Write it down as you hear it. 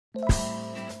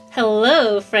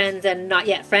Hello friends and not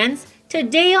yet friends.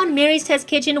 Today on Mary's Test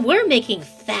Kitchen we're making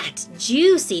fat,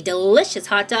 juicy, delicious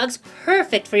hot dogs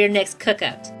perfect for your next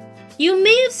cookout. You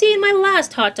may have seen my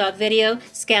last hot dog video,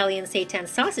 Scallion Seitan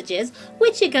sausages,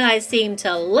 which you guys seem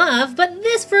to love, but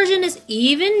this version is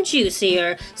even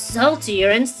juicier, saltier,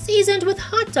 and seasoned with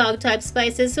hot dog type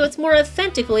spices so it's more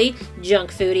authentically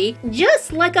junk foody,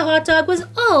 just like a hot dog was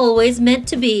always meant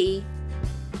to be.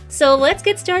 So let's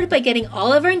get started by getting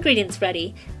all of our ingredients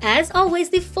ready. As always,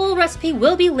 the full recipe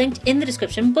will be linked in the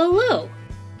description below.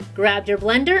 Grab your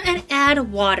blender and add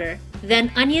water,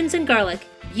 then onions and garlic.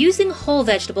 Using whole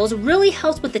vegetables really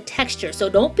helps with the texture, so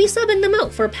don't be subbing them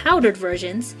out for powdered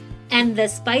versions. And the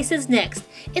spices next.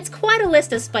 It's quite a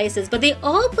list of spices, but they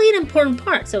all play an important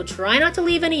part, so try not to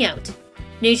leave any out.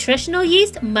 Nutritional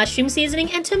yeast, mushroom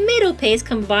seasoning, and tomato paste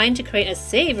combine to create a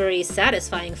savory,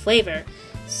 satisfying flavor.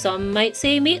 Some might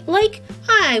say meat-like,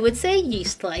 I would say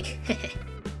yeast-like.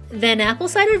 Then apple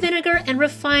cider vinegar and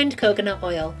refined coconut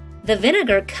oil. The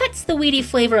vinegar cuts the weedy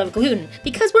flavor of gluten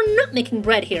because we're not making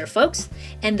bread here, folks.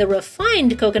 And the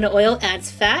refined coconut oil adds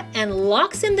fat and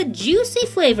locks in the juicy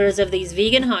flavors of these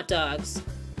vegan hot dogs.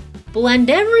 Blend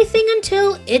everything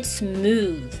until it's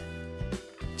smooth.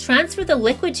 Transfer the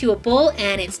liquid to a bowl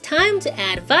and it's time to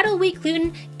add vital wheat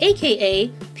gluten,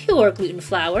 aka pure gluten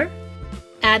flour.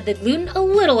 Add the gluten a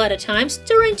little at a time,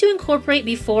 stirring to incorporate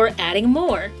before adding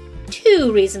more.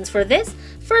 Two reasons for this.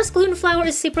 First, gluten flour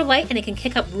is super light and it can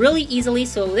kick up really easily,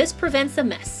 so this prevents a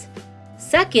mess.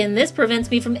 Second, this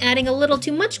prevents me from adding a little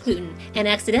too much gluten and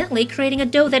accidentally creating a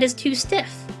dough that is too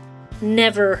stiff.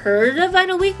 Never heard of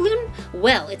vital wheat gluten?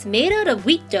 Well, it's made out of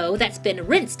wheat dough that's been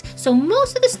rinsed, so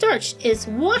most of the starch is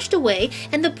washed away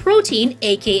and the protein,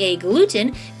 aka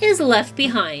gluten, is left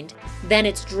behind. Then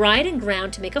it's dried and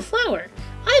ground to make a flour.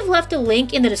 I've left a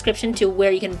link in the description to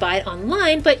where you can buy it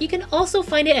online, but you can also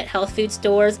find it at health food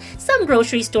stores, some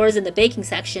grocery stores in the baking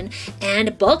section,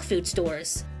 and bulk food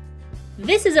stores.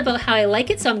 This is about how I like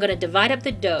it, so I'm going to divide up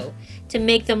the dough. To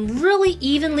make them really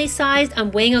evenly sized,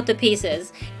 I'm weighing out the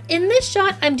pieces. In this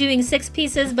shot, I'm doing 6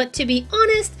 pieces, but to be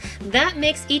honest, that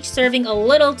makes each serving a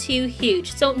little too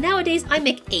huge, so nowadays I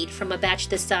make 8 from a batch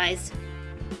this size.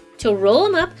 To roll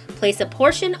them up, place a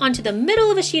portion onto the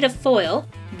middle of a sheet of foil,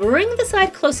 bring the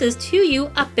side closest to you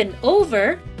up and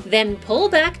over, then pull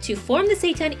back to form the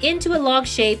seitan into a log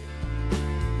shape,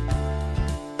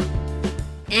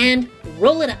 and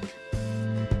roll it up.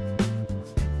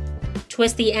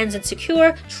 Twist the ends and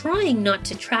secure, trying not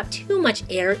to trap too much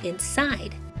air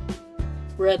inside.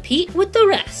 Repeat with the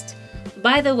rest.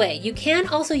 By the way, you can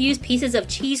also use pieces of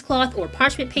cheesecloth or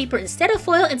parchment paper instead of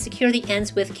foil and secure the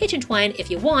ends with kitchen twine if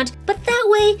you want, but that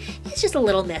way it's just a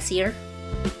little messier.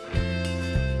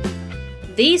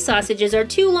 These sausages are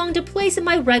too long to place in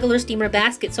my regular steamer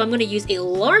basket, so I'm going to use a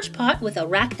large pot with a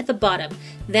rack at the bottom.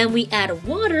 Then we add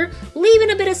water,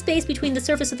 leaving a bit of space between the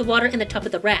surface of the water and the top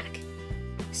of the rack.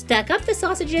 Stack up the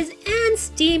sausages and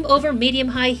steam over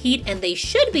medium-high heat, and they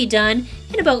should be done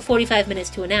in about 45 minutes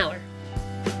to an hour.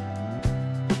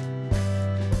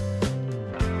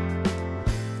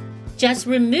 Just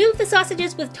remove the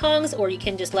sausages with tongs, or you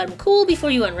can just let them cool before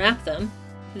you unwrap them.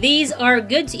 These are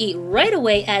good to eat right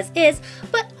away as is,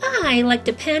 but I like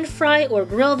to pan fry or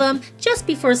grill them just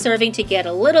before serving to get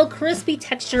a little crispy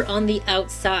texture on the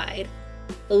outside.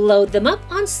 Load them up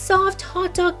on soft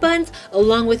hot dog buns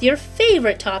along with your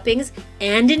favorite toppings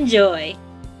and enjoy.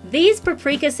 These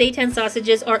paprika seitan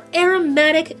sausages are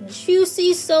aromatic,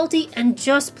 juicy, salty, and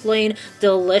just plain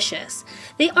delicious.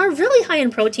 They are really high in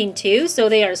protein too, so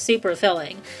they are super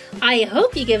filling. I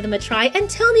hope you give them a try and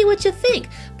tell me what you think.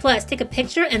 Plus, take a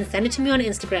picture and send it to me on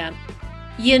Instagram.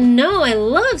 You know I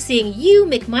love seeing you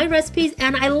make my recipes,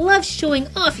 and I love showing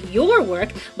off your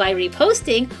work by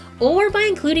reposting or by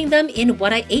including them in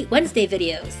What I Ate Wednesday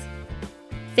videos.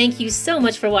 Thank you so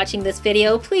much for watching this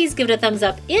video. Please give it a thumbs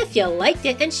up if you liked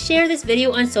it and share this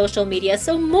video on social media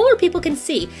so more people can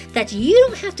see that you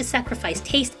don't have to sacrifice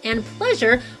taste and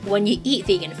pleasure when you eat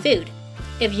vegan food.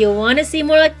 If you want to see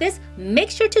more like this, make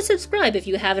sure to subscribe if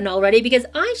you haven't already, because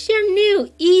I share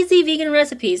new, easy vegan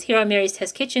recipes here on Mary's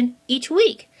Test Kitchen each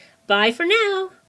week. Bye for now!